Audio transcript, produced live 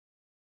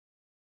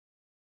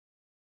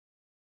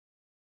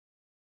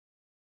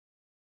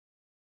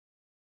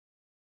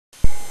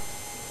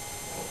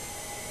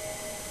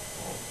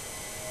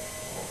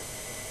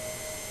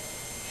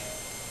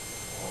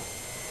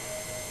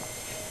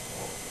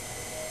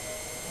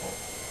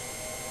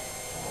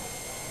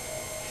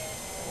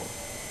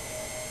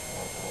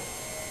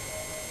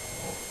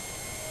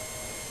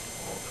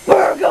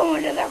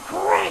going to the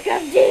crack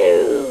of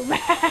doom.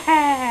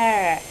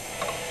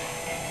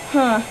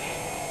 Huh.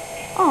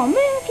 Oh man,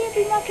 I can't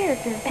be my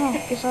character. Oh,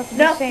 guess I'll have to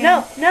be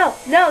Sam. No,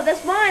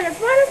 that's mine,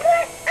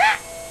 Ah!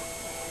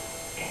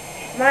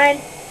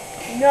 Mine,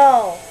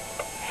 no.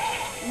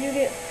 You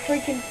get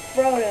freaking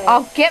Frodo.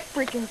 I'll get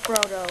freaking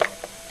Frodo.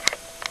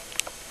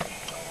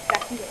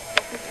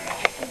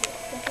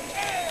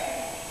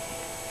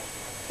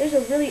 There's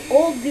a really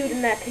old dude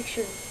in that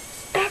picture.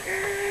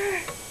 Stalker!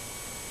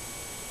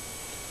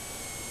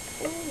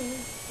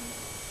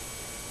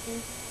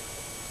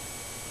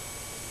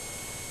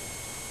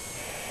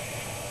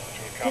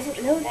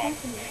 Doesn't know what's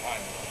happening.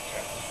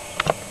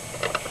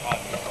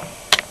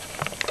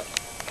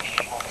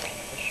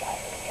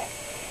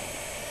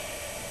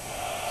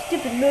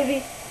 Stupid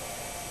movie.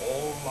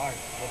 All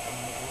life upon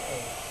Middle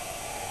Earth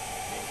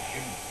will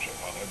hinge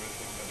upon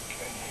everything that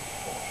came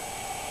before it.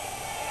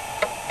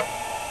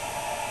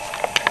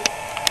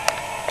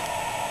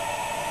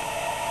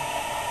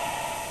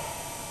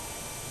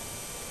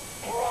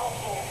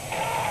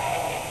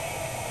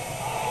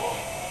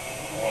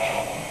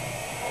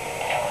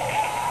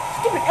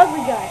 Stupid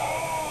ugly guy.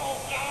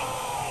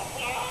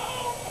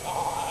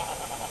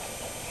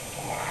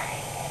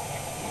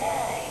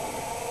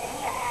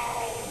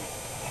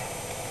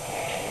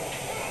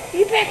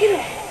 You back it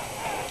up.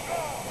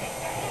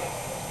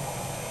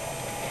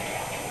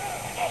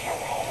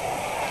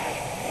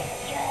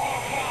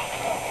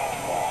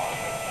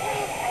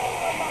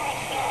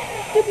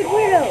 Stupid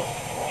weirdo.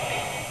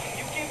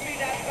 You give me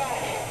that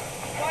back.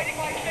 Biting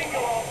my finger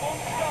off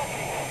won't stop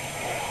me.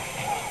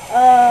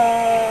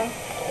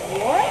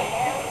 What?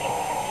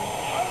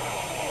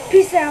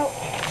 Peace out.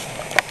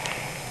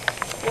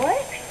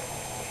 What?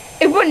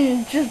 It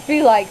wouldn't just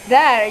be like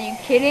that. Are you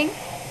kidding?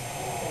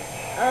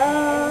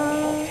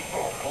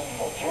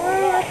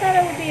 Well, I thought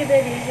it would be a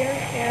bit easier,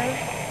 yeah.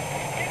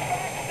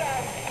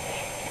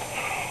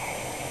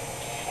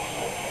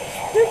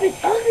 Stupid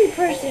ugly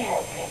person.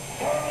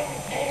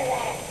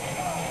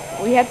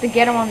 We have to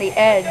get him on the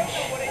edge.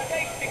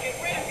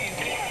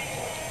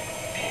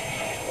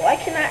 Well, I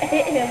cannot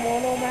hit him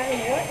no matter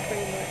what,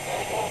 pretty much.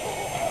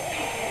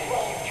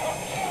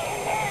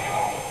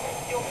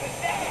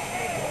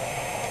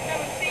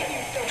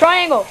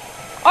 Triangle.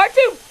 R2.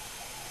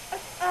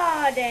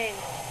 Ah, dang.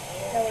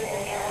 That would have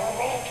been wrong.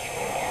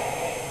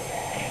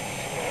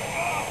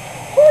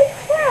 Holy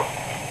crap!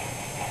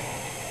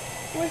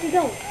 Where's he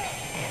going?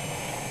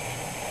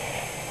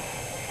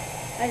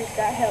 I just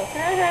got help. Ha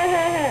ha ha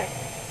ha.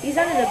 He's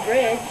under the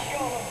bridge.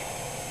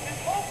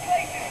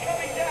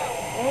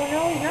 Oh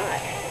no, he's not.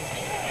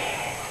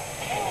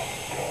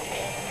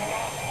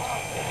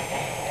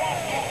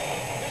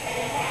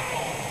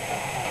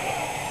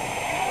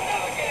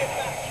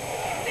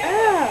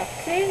 Ah,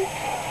 see?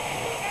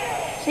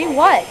 See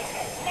what?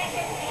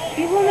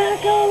 He will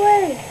not go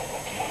away.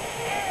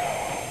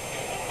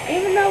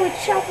 Even though we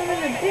chop him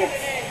into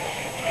bits.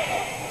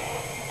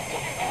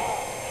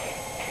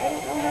 I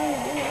don't know how to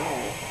do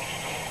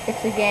that.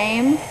 It's a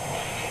game.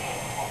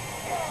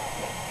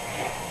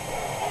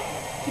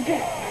 Keep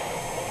back.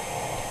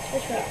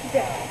 That's right, keep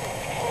back.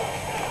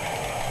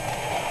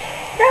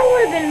 That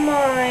would have been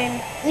mine.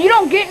 You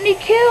don't get any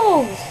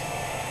kills.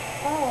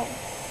 Oh.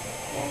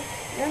 Well,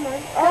 never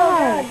mind. Oh,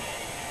 God. God.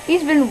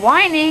 He's been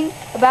whining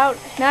about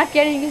not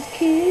getting his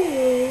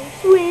kills.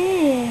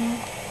 Win.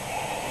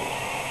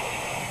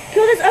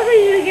 Kill this ugly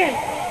dude again.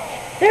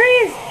 There he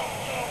is.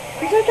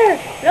 He's right there.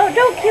 No,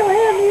 don't kill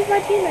him. He's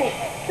my teammate.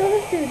 Kill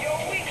this dude.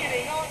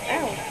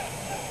 Ow.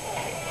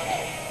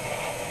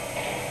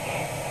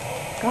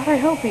 God, I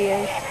hope he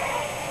is.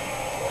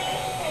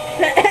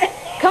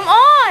 Come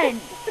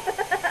on!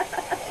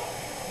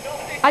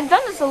 I've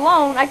done this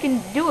alone. I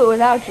can do it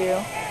without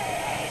you.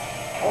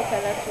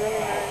 Okay, that's really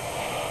nice.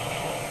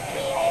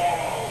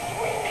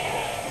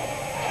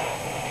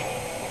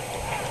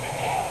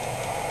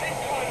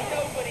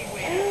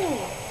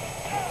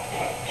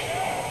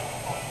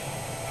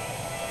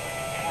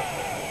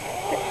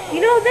 You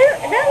know,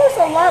 that looks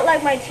a lot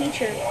like my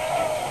teacher.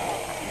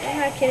 I'm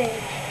not kidding.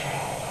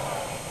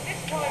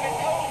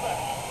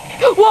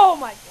 Whoa,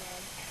 my God.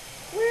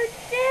 We're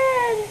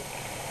dead!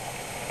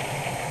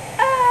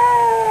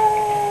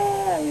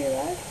 Ah! Are we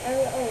alive?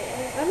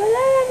 I'm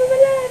alive!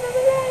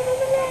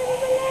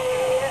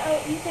 Oh,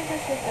 you think I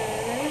should...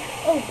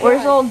 Oh, God.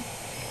 Where's old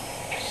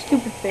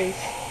stupid face?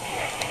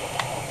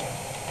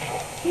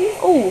 He's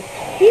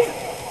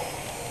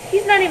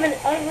not even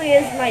ugly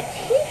as my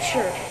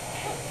teacher.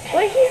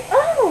 But he's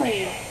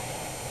ugly.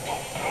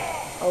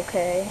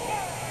 Okay.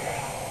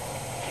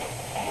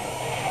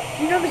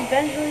 Do you know Miss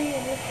Bensley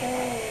and Miss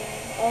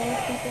all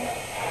those people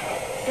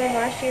from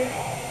last year?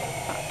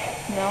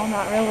 No,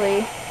 not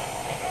really.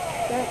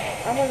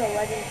 I'm on the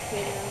Legends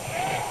team now.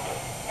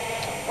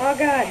 Oh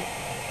God,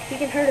 he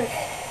can hurt us.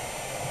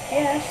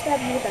 Yeah, I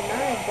stabbed you with a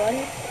knife,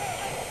 buddy.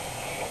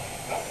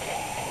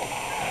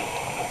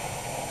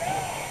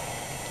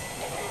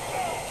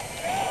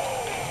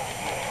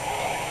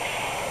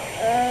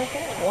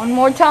 Okay. One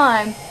more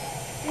time.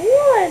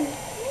 One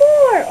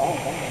more! Oh,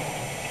 God.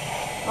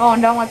 Oh,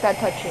 and don't let that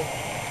touch you.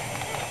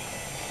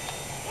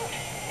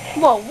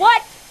 Whoa,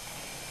 what?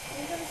 What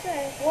are you gonna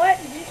say? What?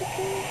 Did you just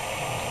kill me?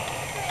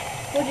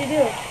 What'd you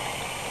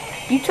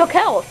do? You took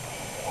health.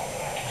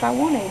 Which I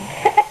wanted.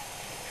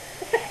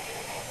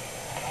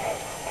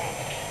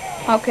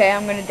 Okay,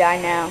 I'm gonna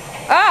die now.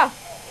 Ah!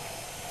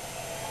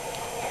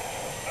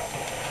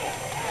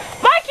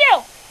 My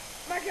kill!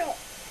 My kill!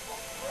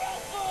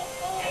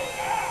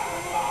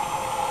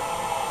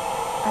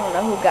 I don't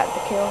know who got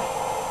the kill.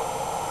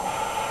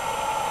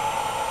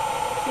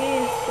 She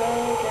is so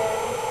dead.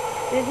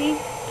 Did he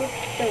get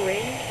the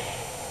ring?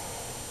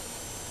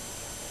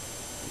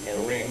 The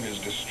ring is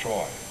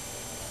destroyed,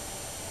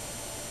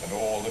 and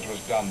all that was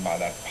done by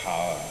that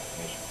power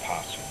is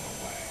passing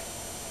away.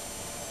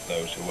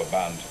 Those who were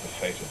bound to the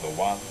fate of the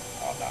one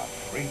are now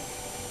free.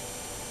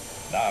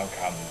 Now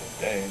come the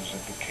days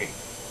of the king,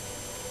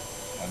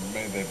 and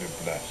may they be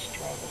blessed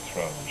while the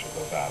thrones of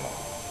the Valor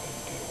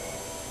endure.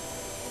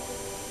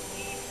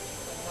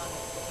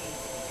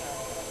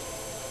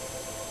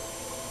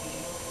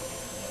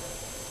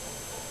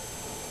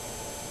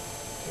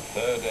 The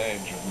third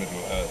age of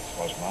Middle-earth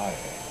was my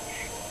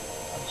age,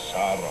 and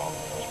Sauron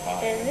was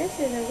mine. And this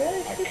is a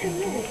really I stupid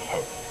kindled movie.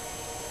 hope,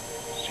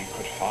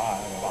 secret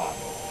fire of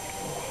honor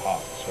in the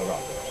hearts of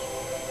others.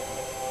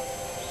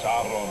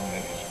 Sauron,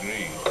 in his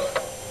greed,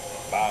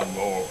 bound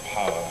all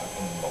power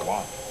in the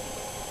one.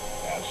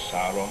 As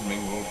Sauron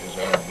mingled his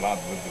own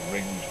blood with the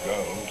ring's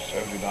gold,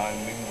 so did I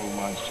mingle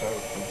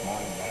myself with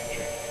my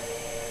magic.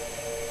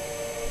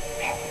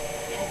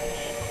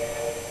 Fools.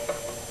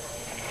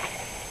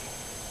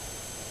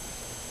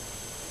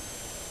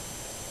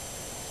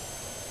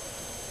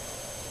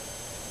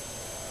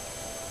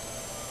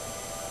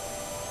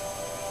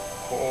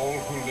 For all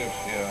who live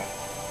here,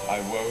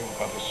 I wove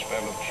but a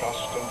spell of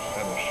trust and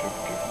fellowship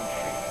given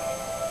freely.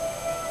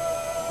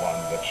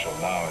 One that shall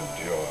now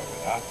endure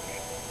without me.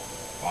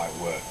 My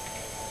work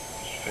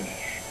is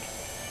finished.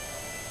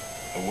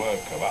 The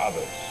work of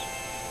others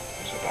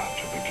is about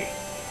to begin.